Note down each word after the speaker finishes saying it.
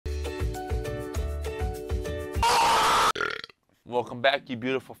Welcome back, you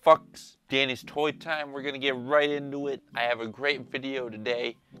beautiful fucks. Danny's Toy Time. We're gonna get right into it. I have a great video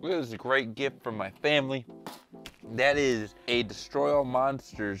today. This is a great gift from my family. That is a Destroy All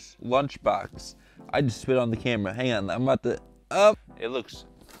Monsters lunchbox. I just spit on the camera. Hang on, I'm about to up. It looks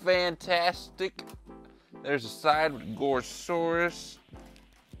fantastic. There's a side with Gorosaurus.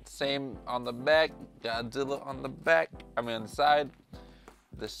 Same on the back. Godzilla on the back. I mean on the side.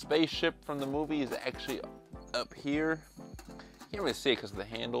 The spaceship from the movie is actually up here. Can't really see it because of the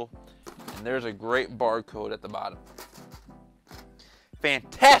handle. And there's a great barcode at the bottom.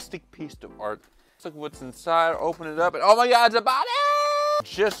 Fantastic piece of art. Let's look at what's inside. Open it up and oh my God, it's a body!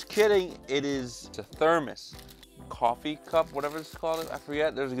 Just kidding. It is a thermos. Coffee cup, whatever it's called. I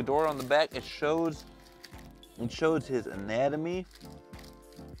forget. There's a Galore on the back. It shows his anatomy.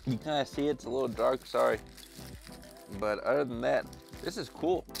 You kind of see it's a little dark, sorry. But other than that, this is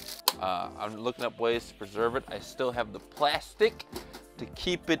cool. I'm looking up ways to preserve it. I still have the plastic to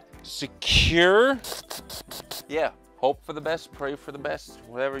keep it secure. Yeah, hope for the best, pray for the best,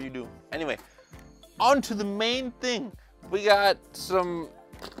 whatever you do. Anyway, on to the main thing. We got some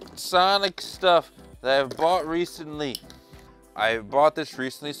Sonic stuff that I've bought recently. I bought this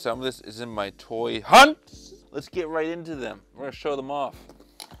recently. Some of this is in my toy hunt. Let's get right into them. We're gonna show them off.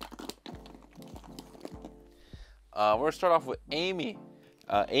 We're gonna start off with Amy.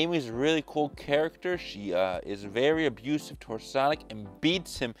 Amy's a really cool character. She is very abusive towards Sonic and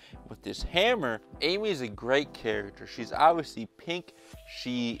beats him with this hammer. Amy's a great character. She's obviously pink.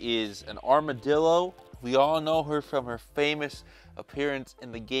 She is an armadillo. We all know her from her famous appearance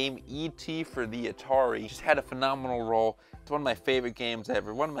in the game E.T. for the Atari. She's had a phenomenal role. It's one of my favorite games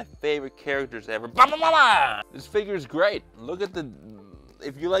ever. One of my favorite characters ever. Bah, bah, bah, bah. This figure is great. Look at the,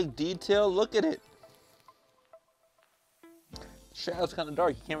 if you like detail, look at it. Shadow's kind of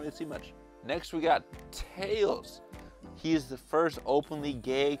dark, you can't really see much. Next we got Tails. He is the first openly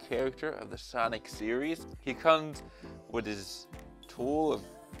gay character of the Sonic series. He comes with his tool of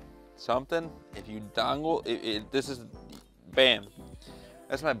something. If you dongle, this is, bam.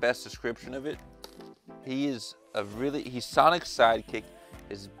 That's my best description of it. He is he's Sonic's sidekick,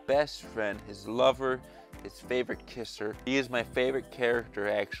 his best friend, his lover, his favorite kisser. He is my favorite character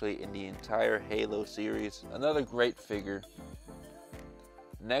actually in the entire Halo series. Another great figure.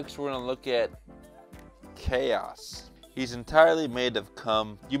 Next, we're gonna look at Chaos. He's entirely made of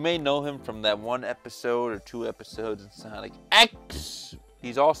cum. You may know him from that one episode or 2 episodes in Sonic X.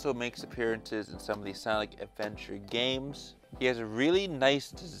 He also makes appearances in some of the Sonic Adventure games. He has a really nice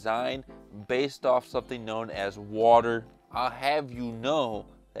design based off something known as water. I'll have you know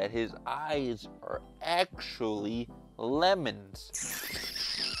that his eyes are actually lemons.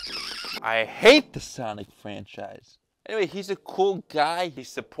 I hate the Sonic franchise. Anyway, he's a cool guy. He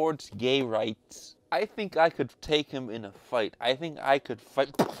supports gay rights. I think I could take him in a fight. I think I could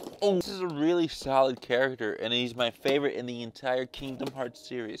fight. Oh, this is a really solid character, and he's my favorite in the entire Kingdom Hearts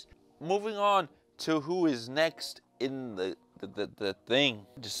series. Moving on to who is next in the thing.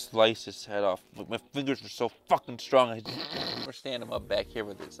 Just slice his head off. My fingers are so fucking strong. We're standing him up back here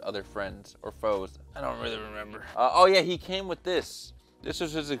with his other friends or foes. I don't really remember. Oh yeah, he came with this. This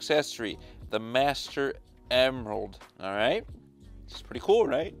was his accessory, the Master Emerald. All right, it's pretty cool,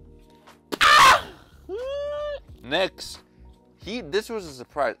 right? Ah! Next, this was a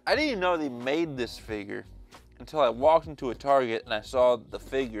surprise. I didn't even know they made this figure until I walked into a Target and I saw the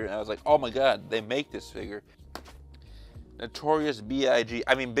figure and I was like, oh my God, they make this figure. Notorious B.I.G.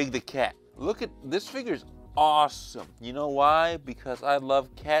 I mean Big the Cat. Look at this figure, is awesome. You know why? Because I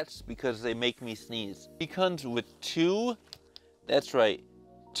love cats, because they make me sneeze. He comes with 2, that's right,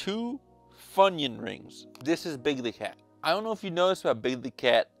 2 Funyun rings. This is Big the Cat. I don't know if you noticed about Big the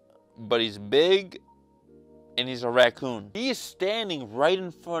Cat, but he's big and he's a raccoon. He is standing right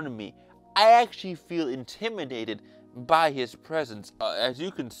in front of me. I actually feel intimidated by his presence. As you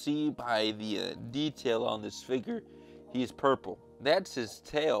can see by the detail on this figure, he's purple. That's his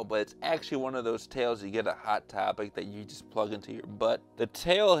tail, but it's actually one of those tails you get at Hot Topic that you just plug into your butt. The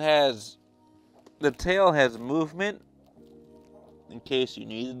tail has movement, in case you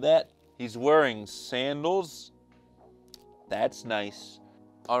needed that. He's wearing sandals. That's nice.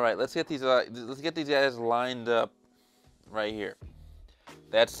 All right, let's get these guys lined up right here.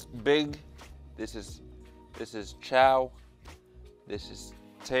 That's Big. This is Chow. This is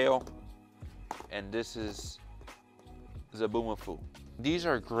Tail, and this is Zaboomafoo. These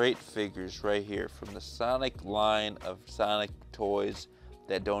are great figures right here from the Sonic line of Sonic toys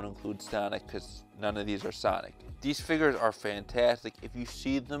that don't include Sonic, because none of these are Sonic. These figures are fantastic. If you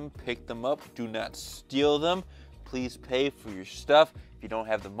see them, pick them up. Do not steal them. Please pay for your stuff. If you don't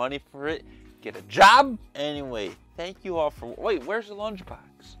have the money for it, get a job. Anyway, thank you all for... Wait, where's the lunchbox?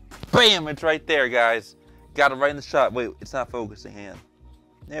 Bam! It's right there, guys. Got it right in the shot. Wait, it's not focusing, hand.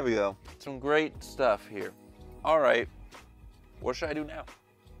 There we go. Some great stuff here. All right. What should I do now?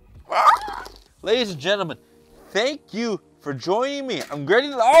 Ladies and gentlemen, thank you for joining me. I'm ready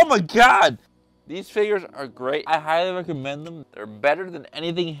to... Oh, my God! These figures are great. I highly recommend them. They're better than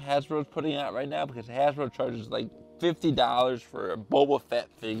anything Hasbro's putting out right now because Hasbro charges like $50 for a Boba Fett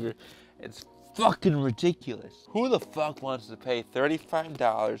figure. It's fucking ridiculous. Who the fuck wants to pay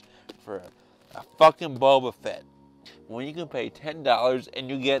 $35 for a fucking Boba Fett when you can pay $10 and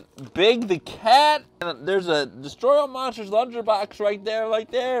you get Big the Cat? And there's a Destroy All Monsters lunchbox right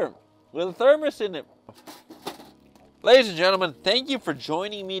there, with a thermos in it. Ladies and gentlemen, thank you for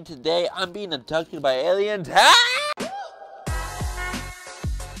joining me today. I'm being abducted by aliens. Ah!